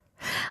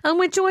And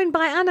we're joined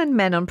by Anand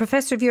Menon,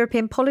 Professor of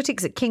European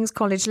Politics at King's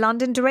College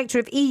London, Director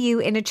of EU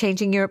in a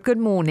Changing Europe. Good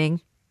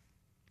morning.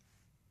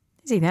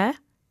 Is he there?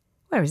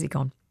 Where has he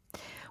gone?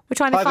 We're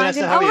trying to find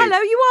Vanessa, him. how are you?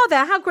 Hello, you are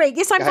there. How great.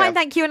 Yes, I'm fine,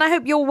 thank you. And I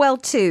hope you're well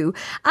too.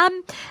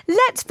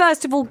 Let's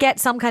first of all get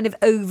some kind of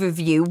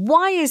overview.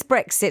 Why is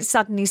Brexit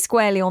suddenly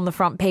squarely on the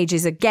front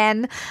pages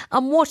again?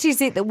 And what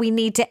is it that we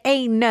need to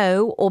A,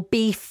 know, or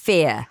B,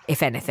 fear,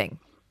 if anything?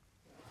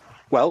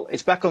 Well,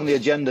 it's back on the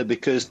agenda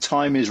because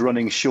time is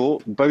running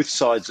short. Both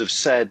sides have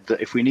said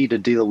that if we need a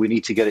deal, we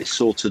need to get it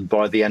sorted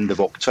by the end of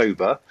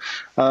October.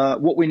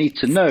 What we need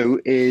to know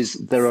is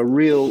there are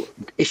real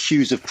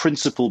issues of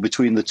principle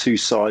between the two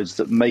sides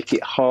that make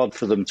it hard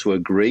for them to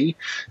agree.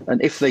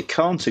 And if they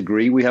can't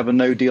agree, we have a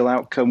no-deal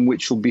outcome,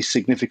 which will be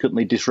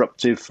significantly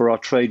disruptive for our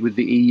trade with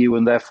the EU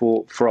and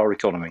therefore for our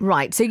economy.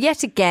 Right. So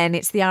yet again,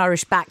 it's the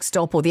Irish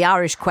backstop or the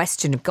Irish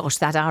question. Gosh,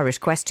 that Irish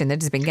question that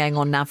has been going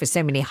on now for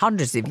so many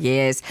hundreds of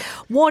years.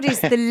 What is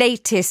the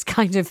latest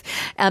kind of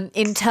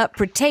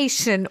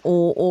interpretation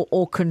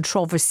or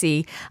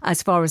controversy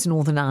as far as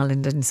Northern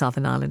Ireland and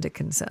Southern Ireland are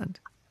concerned?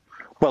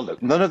 Well,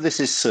 look, none of this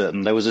is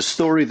certain. There was a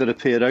story that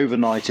appeared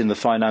overnight in the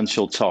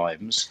Financial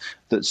Times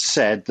that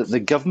said that the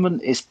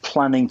government is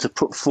planning to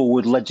put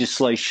forward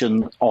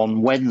legislation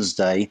on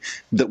Wednesday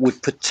that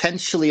would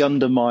potentially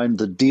undermine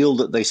the deal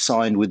that they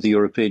signed with the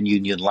European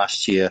Union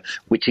last year,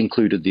 which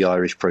included the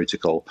Irish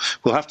Protocol.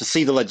 We'll have to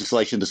see the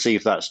legislation to see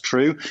if that's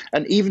true.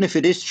 And even if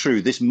it is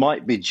true, this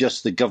might be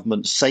just the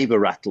government sabre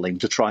rattling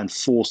to try and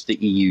force the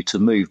EU to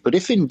move. But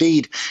if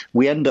indeed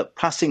we end up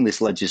passing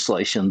this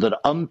legislation that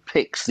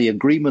unpicks the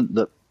agreement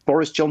that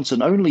Boris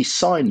Johnson only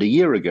signed a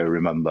year ago,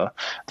 remember,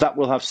 that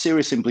will have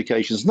serious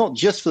implications, not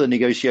just for the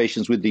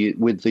negotiations with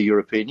the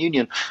European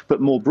Union, but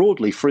more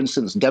broadly. For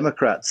instance,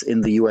 Democrats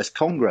in the US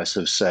Congress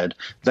have said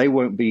they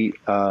won't be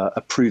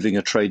approving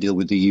a trade deal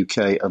with the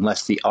UK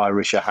unless the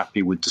Irish are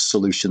happy with the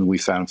solution we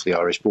found for the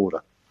Irish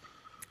border.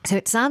 So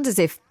it sounds as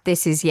if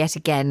this is yet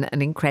again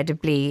an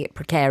incredibly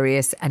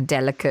precarious and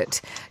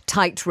delicate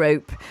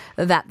tightrope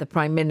that the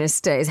Prime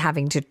Minister is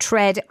having to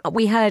tread.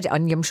 We heard,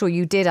 and I'm sure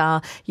you did,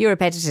 our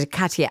Europe editor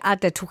Katya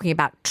Adler talking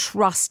about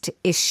trust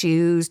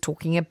issues,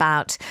 talking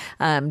about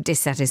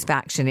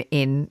dissatisfaction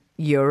in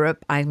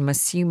Europe. I'm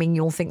assuming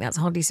you'll think that's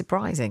hardly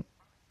surprising.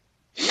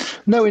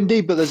 No,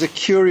 indeed, but there's a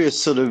curious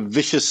sort of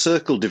vicious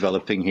circle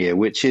developing here,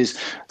 which is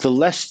the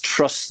less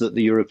trust that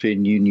the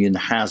European Union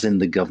has in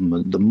the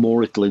government, the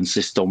more it'll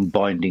insist on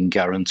binding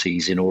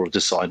guarantees in order to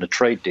sign a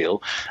trade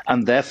deal.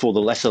 And therefore, the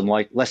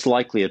less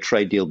likely a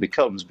trade deal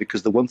becomes,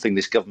 because the one thing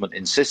this government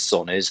insists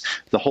on is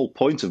the whole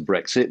point of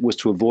Brexit was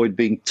to avoid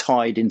being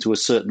tied into a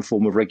certain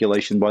form of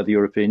regulation by the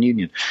European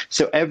Union.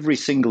 So every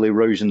single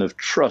erosion of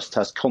trust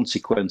has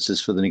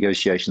consequences for the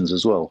negotiations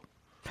as well.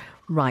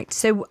 Right.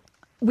 So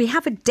we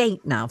have a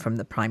date now from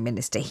the Prime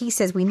Minister. He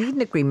says we need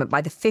an agreement by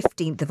the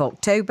 15th of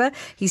October.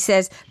 He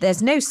says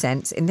there's no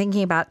sense in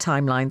thinking about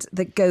timelines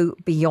that go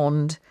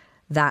beyond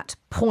that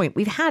point.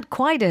 We've had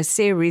quite a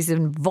series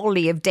and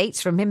volley of dates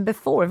from him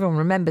before. Everyone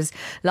remembers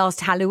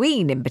last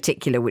Halloween in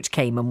particular, which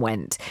came and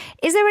went.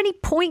 Is there any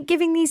point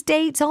giving these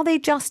dates? Are they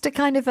just a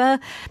kind of a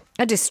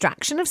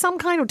distraction of some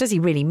kind, or does he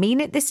really mean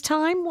it this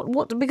time?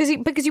 Because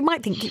you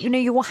might think,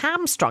 you're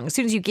hamstrung as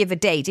soon as you give a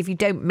date. If you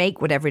don't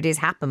make whatever it is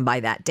happen by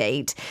that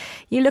date,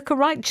 you look a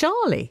right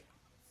Charlie.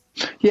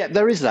 Yeah,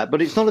 there is that,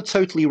 but it's not a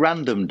totally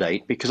random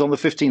date, because on the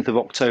 15th of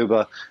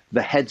October,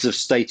 the heads of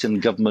state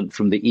and government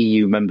from the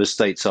EU member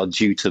states are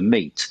due to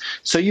meet.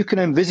 So you can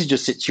envisage a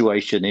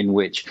situation in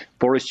which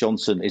Boris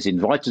Johnson is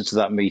invited to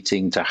that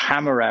meeting to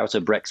hammer out a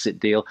Brexit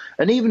deal.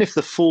 And even if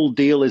the full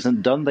deal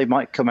isn't done, they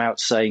might come out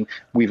saying,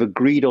 we've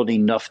agreed on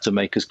enough to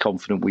make us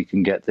confident we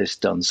can get this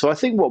done. So I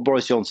think what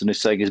Boris Johnson is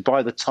saying is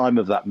by the time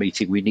of that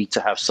meeting, we need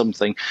to have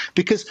something,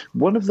 because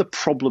one of the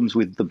problems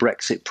with the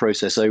Brexit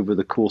process over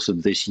the course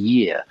of this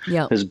year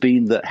has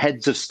been that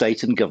heads of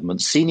state and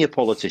government, senior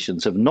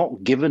politicians, have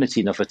not given it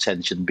enough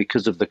attention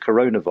because of the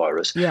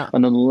coronavirus.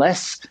 And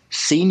unless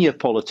senior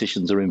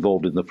politicians are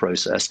involved in the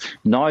process,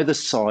 neither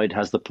side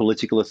has the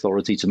political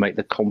authority to make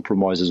the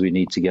compromises we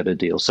need to get a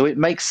deal. So it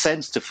makes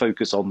sense to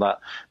focus on that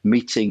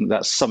meeting,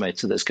 that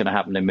summit that's going to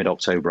happen in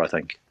mid-October, I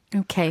think.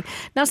 OK.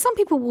 Now, some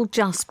people will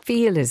just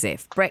feel as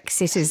if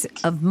Brexit is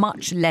of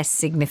much less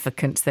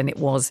significance than it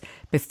was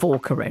before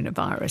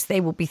coronavirus.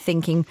 They will be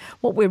thinking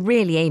what we're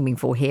really aiming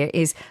for here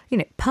is,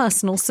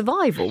 personal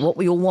survival. What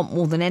we all want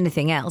more than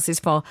anything else is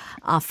for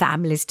our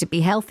families to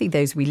be healthy,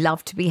 those we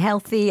love to be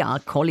healthy, our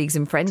colleagues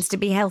and friends to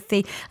be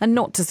healthy and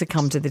not to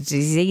succumb to the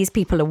disease.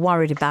 People are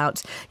worried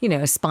about,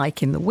 a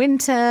spike in the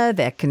winter.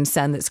 They're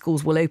concerned that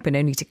schools will open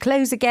only to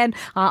close again.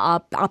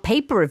 Our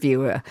paper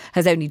reviewer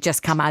has only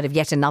just come out of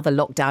yet another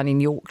lockdown in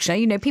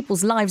Yorkshire.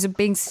 People's lives are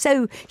being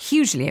so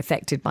hugely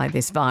affected by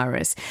this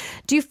virus.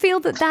 Do you feel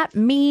that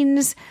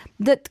means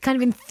that kind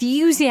of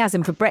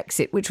enthusiasm for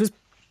Brexit, which was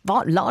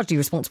largely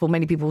responsible,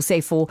 many people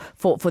say, for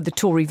the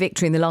Tory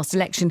victory in the last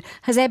election,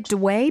 has ebbed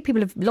away?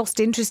 People have lost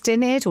interest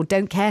in it or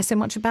don't care so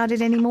much about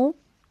it anymore?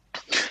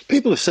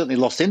 People have certainly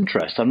lost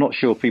interest. I'm not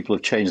sure people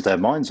have changed their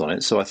minds on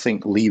it. So I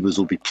think Leavers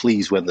will be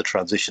pleased when the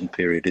transition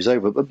period is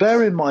over. But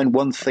bear in mind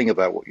one thing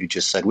about what you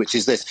just said, which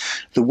is this.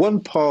 The one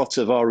part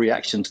of our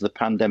reaction to the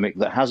pandemic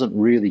that hasn't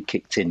really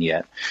kicked in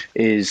yet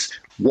is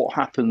what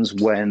happens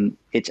when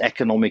its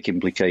economic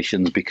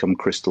implications become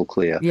crystal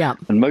clear. Yeah.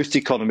 And most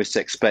economists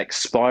expect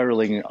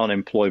spiraling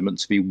unemployment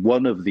to be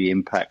one of the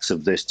impacts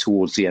of this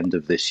towards the end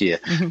of this year.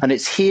 Mm-hmm. And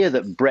it's here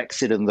that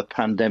Brexit and the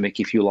pandemic,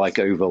 if you like,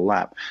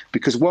 overlap.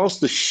 Because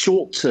whilst the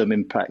short-term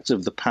impact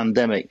of the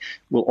pandemic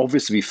will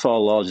obviously be far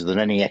larger than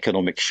any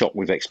economic shock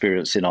we've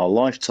experienced in our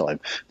lifetime,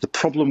 the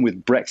problem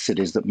with Brexit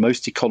is that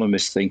most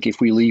economists think if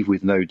we leave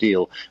with no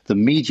deal, the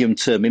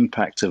medium-term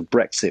impact of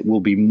Brexit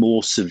will be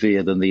more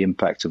severe than the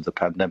impact of the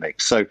pandemic.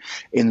 So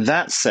in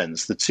that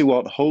sense, the two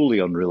aren't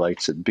wholly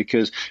unrelated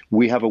because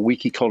we have a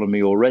weak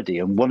economy already.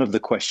 And one of the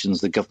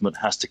questions the government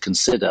has to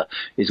consider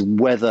is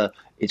whether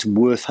it's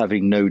worth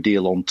having no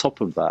deal on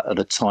top of that at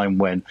a time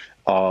when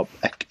our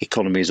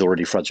economy is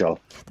already fragile.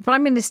 The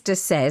Prime Minister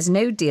says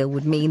no deal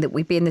would mean that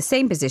we'd be in the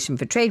same position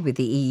for trade with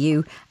the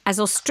EU as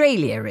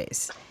Australia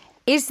is.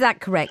 Is that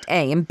correct,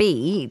 A? And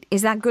B,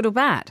 is that good or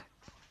bad?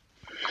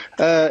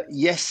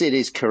 Yes, it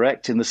is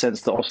correct in the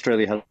sense that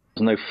Australia has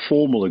no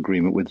formal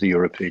agreement with the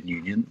European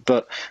Union.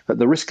 But at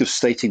the risk of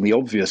stating the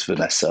obvious,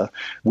 Vanessa,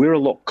 we're a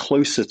lot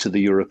closer to the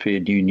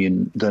European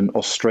Union than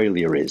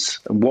Australia is.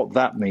 And what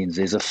that means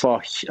is a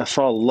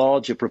far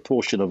larger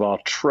proportion of our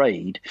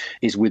trade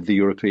is with the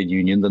European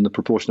Union than the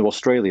proportion of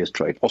Australia's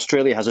trade.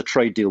 Australia has a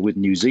trade deal with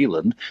New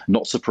Zealand,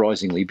 not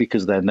surprisingly,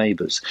 because they're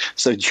neighbours.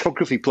 So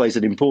geography plays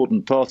an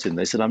important part in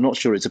this, and I'm not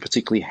sure it's a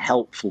particularly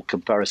helpful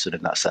comparison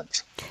in that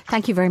sense.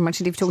 Thank you very much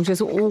indeed for talking to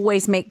us.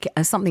 Always make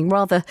something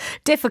rather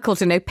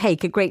difficult and opaque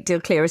a great deal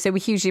clearer. So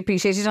we hugely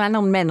appreciate it.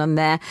 Anand Menon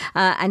there.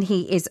 And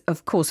he is,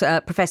 of course,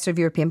 a Professor of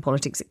European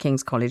Politics at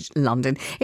King's College London.